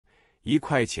1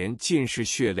块钱尽是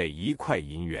血泪1块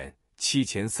银元，7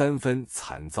钱3分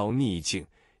惨遭逆境，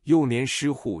幼年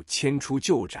失户迁出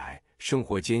旧宅，生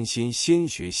活艰辛，先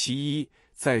学西医，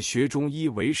在学中医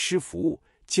为师服务，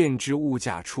见之物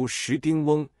价出10丁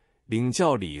翁，领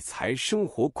教理财生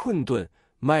活困顿，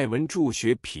卖文助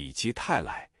学否极泰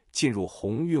来，进入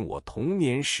鸿运。我童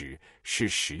年时是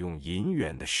使用银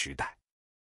元的时代。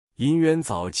银元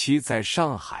早期在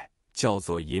上海叫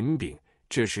做银饼，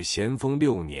这是咸丰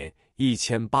6年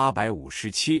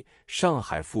1857上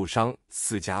海富商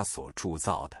4家所铸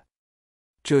造的。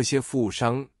这些富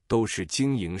商都是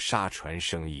经营沙船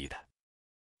生意的。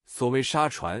所谓沙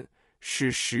船，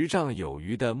是10丈有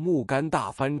余的木杆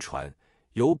大帆船，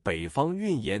由北方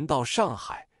运盐到上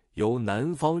海，由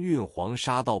南方运黄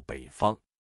沙到北方。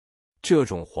这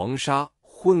种黄沙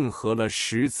混合了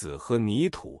石子和泥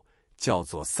土，叫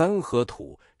做3合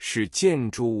土，是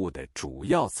建筑物的主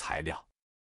要材料。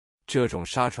这种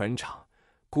沙船厂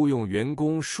雇用员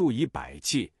工数以百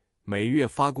计，每月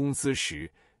发工资时，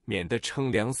免得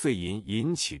称量碎银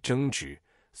引起争执，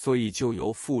所以就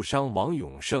由富商王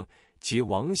永胜及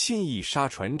王信义沙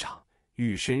船厂、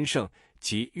玉申胜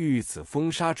及玉子峰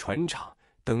沙船厂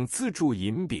等自铸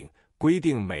银饼，规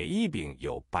定每一饼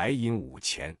有白银5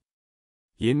钱。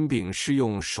银饼是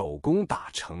用手工打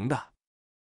成的。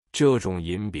这种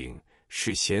银饼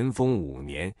是咸丰5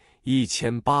年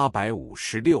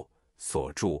1856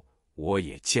所铸，我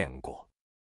也见过。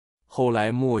后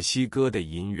来墨西哥的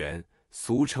银元，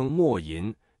俗称墨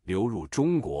银，流入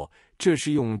中国，这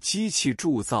是用机器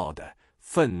铸造的，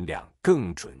分量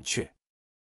更准确。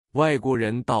外国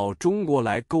人到中国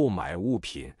来购买物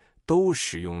品，都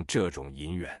使用这种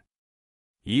银元。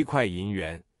1块银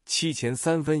元7钱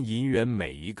3分银元，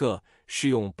每一个是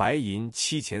用白银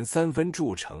7钱3分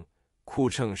铸成，库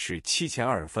称是7钱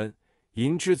2分。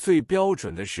银质最标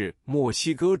准的是墨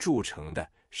西哥铸成的，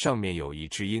上面有一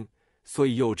只鹰，所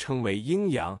以又称为鹰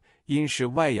洋。鹰是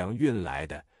外洋运来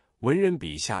的，文人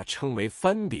笔下称为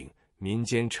番饼，民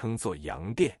间称作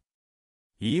洋钿。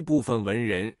一部分文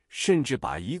人甚至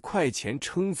把1块钱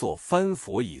称作番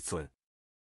佛一尊，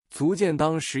足见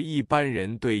当时一般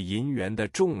人对银元的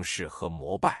重视和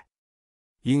膜拜。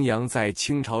鹰洋在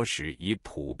清朝时已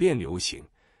普遍流行，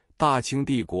大清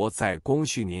帝国在光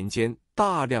绪年间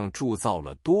大量铸造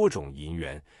了多种银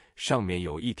元，上面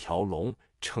有一条龙，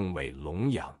称为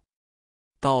龙洋。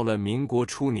到了民国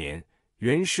初年，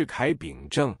袁世凯秉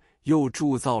政又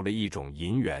铸造了一种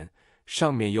银元，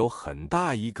上面有很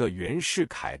大一个袁世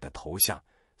凯的头像，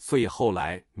所以后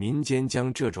来民间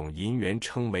将这种银元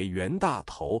称为袁大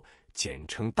头，简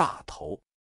称大头。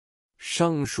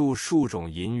上述数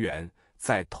种银元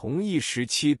在同一时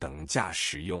期等价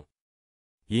使用。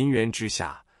银元之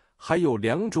下还有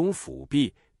2种辅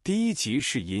币，第一级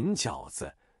是银饺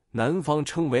子，南方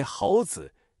称为毫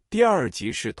子，第2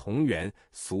级是铜元，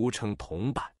俗称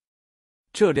铜板。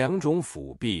这2种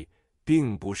辅币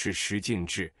并不是十进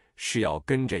制，是要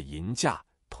跟着银价、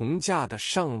铜价的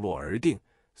上落而定，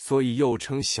所以又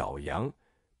称小洋。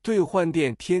兑换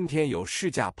店天天有市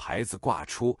价牌子挂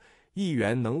出，1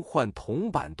元能换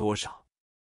铜板多少。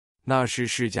那时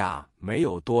市价没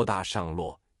有多大上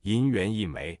落，银元1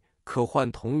枚可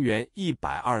换铜元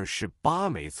128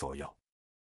枚左右。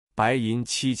白银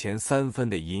7钱3分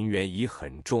的银元已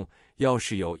很重，要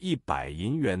是有100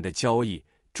银元的交易，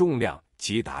重量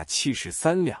即达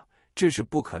73两，这是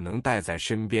不可能带在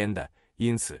身边的，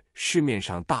因此市面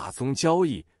上大宗交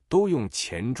易都用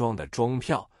钱庄的庄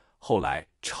票，后来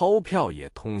钞票也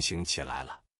通行起来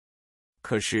了。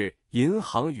可是银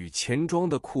行与钱庄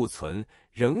的库存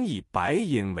仍以白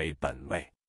银为本位，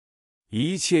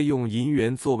一切用银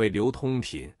元作为流通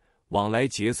品，往来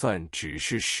结算只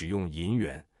是使用银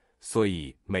元，所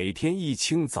以每天一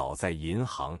清早在银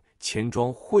行、钱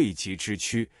庄汇集之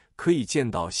区，可以见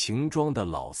到行装的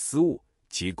老丝物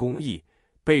及工艺，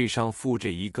背上附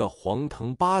着一个黄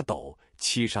藤八斗，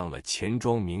漆上了钱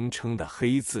庄名称的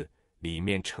黑字，里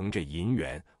面盛着银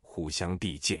元，互相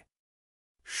递借。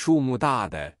数目大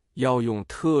的要用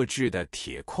特制的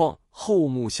铁矿厚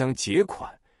木箱结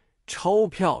款，钞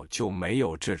票就没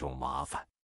有这种麻烦。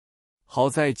好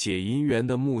在解银元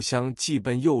的木箱既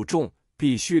笨又重，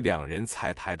必须2人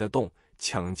才抬得动，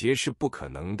抢劫是不可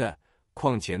能的。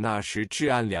况且那时治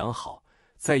安良好，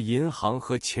在银行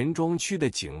和钱庄区的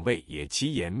警卫也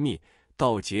极严密，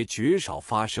盗劫绝少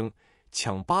发生。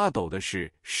抢八斗的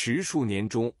事10数年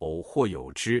中偶或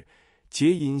有之，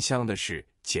劫银箱的事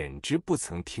简直不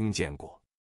曾听见过。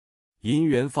银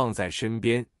元放在身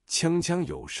边，锵锵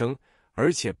有声，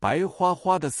而且白花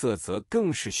花的色泽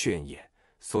更是炫眼，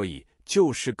所以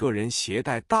就是个人携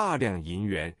带大量银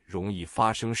元容易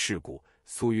发生事故，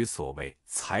俗语所谓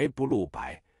财不露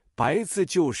白，白字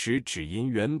旧时指银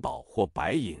元宝或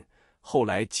白银，后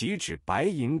来即指白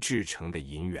银制成的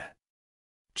银元。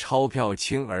钞票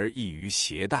轻而易于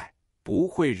携带，不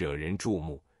会惹人注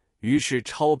目，于是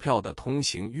钞票的通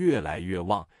行越来越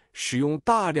旺，使用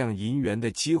大量银元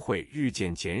的机会日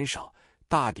渐减少，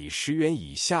大抵10元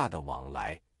以下的往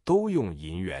来都用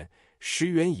银元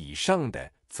，10元以上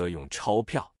的则用钞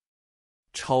票。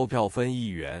钞票分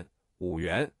1元、5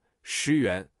元、10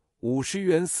元、50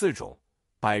元4种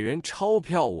，100元钞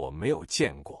票我没有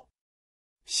见过。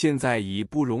现在已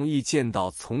不容易见到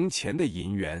从前的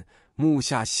银元，目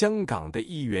下香港的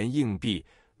1元硬币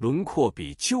轮廓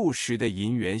比旧时的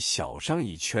银元小上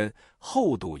一圈，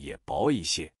厚度也薄一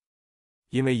些。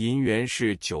因为银元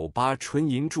是98纯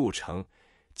银铸成，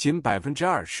仅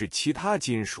2%是其他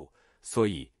金属，所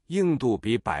以硬度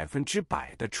比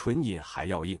100%的纯银还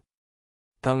要硬。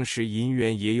当时银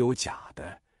元也有假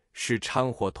的，是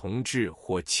掺和铜制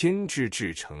或铅制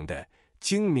制成的，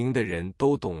精明的人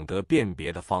都懂得辨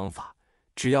别的方法，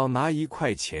只要拿1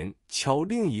块钱敲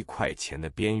另1块钱的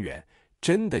边缘，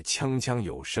真的锵锵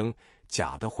有声，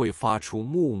假的会发出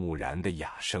木木然的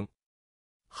哑声。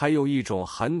还有一种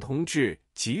含铜制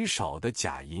极少的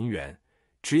假银元，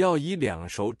只要以2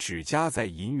手指夹在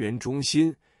银元中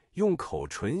心，用口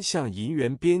唇向银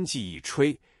元边际一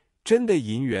吹，真的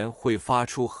银元会发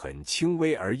出很轻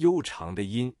微而悠长的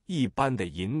音一般的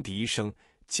银笛声，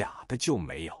假的就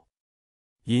没有。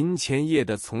银钱业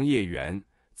的从业员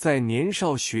在年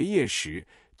少学业时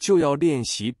就要练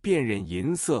习辨认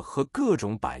银色和各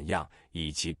种版样，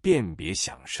以及辨别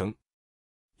响声。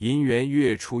银元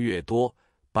越出越多，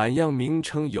版样名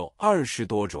称有20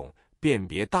多种，辨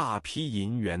别大批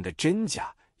银元的真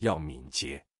假要敏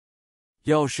捷。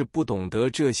要是不懂得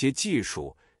这些技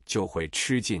术，就会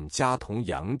吃进家铜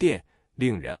洋店，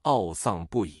令人懊丧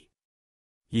不已。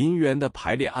银元的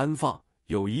排列安放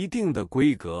有一定的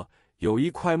规格，有一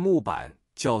块木板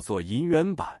叫做银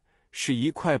元板，是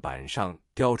一块板上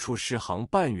雕出10行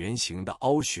半圆形的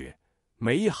凹穴，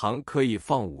每一行可以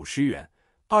放50元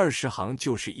，20行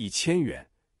就是1000元。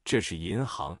这是银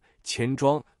行、钱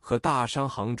庄和大商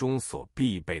行中所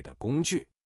必备的工具。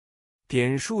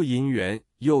点数银元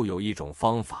又有一种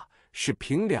方法，是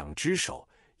凭2只手，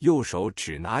右手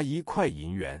只拿1块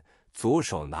银元，左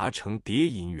手拿成叠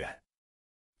银元。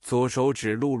左手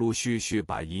指陆陆续续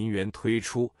把银元推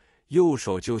出，右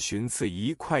手就循次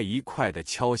1块1块地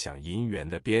敲响银元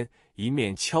的边，一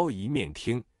面敲一面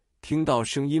听，听到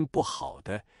声音不好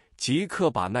的，即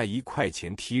刻把那1块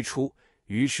钱踢出，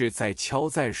于是再敲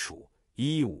再数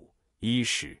，15、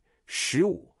10、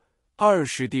15、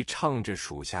20地唱着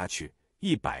数下去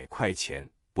，100块钱，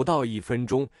不到1分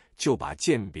钟就把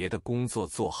鉴别的工作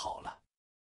做好了。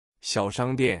小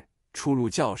商店出入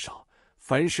较少，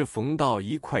凡是逢到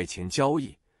1块钱交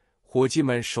易，伙计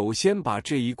们首先把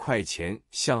这1块钱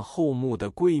向后木的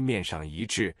柜面上一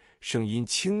掷，声音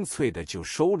清脆的就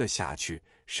收了下去，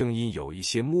声音有一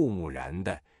些木木然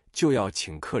的，就要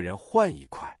请客人换1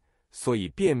块。所以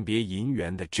辨别银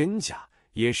元的真假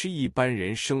也是一般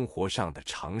人生活上的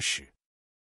常识。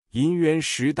银元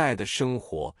时代的生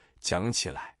活讲起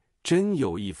来真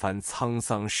有一番沧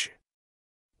桑史，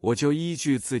我就依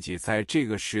据自己在这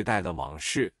个时代的往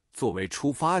事作为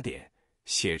出发点，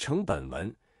写成本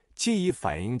文，既以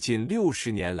反映近60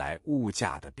年来物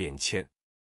价的变迁。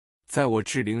在我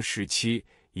适龄时期，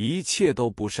一切都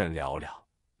不甚了了，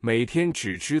每天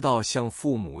只知道向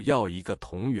父母要1个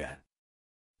铜元。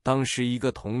当时1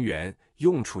个铜元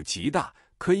用处极大，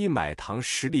可以买糖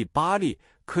10粒8粒，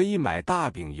可以买大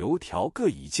饼油条各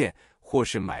1件，或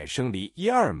是买生梨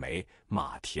1、2枚，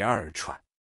马蹄2串。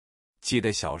记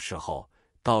得小时候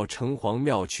到城隍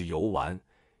庙去游玩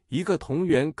，1个铜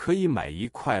元可以买1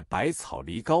块百草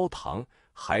梨膏糖，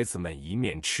孩子们一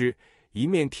面吃一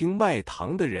面听卖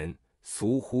糖的人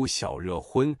俗呼小热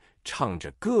荤，唱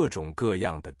着各种各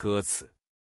样的歌词。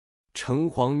城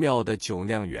隍庙的酒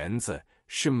酿园子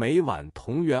是每碗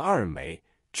铜元2枚，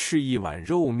吃1碗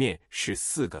肉面是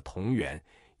4个铜元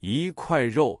，1块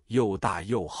肉又大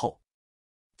又厚。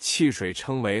汽水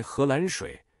称为荷兰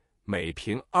水，每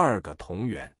瓶2个铜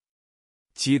元。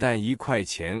鸡蛋1块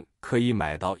钱可以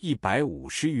买到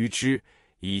150余只，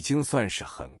已经算是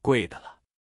很贵的了。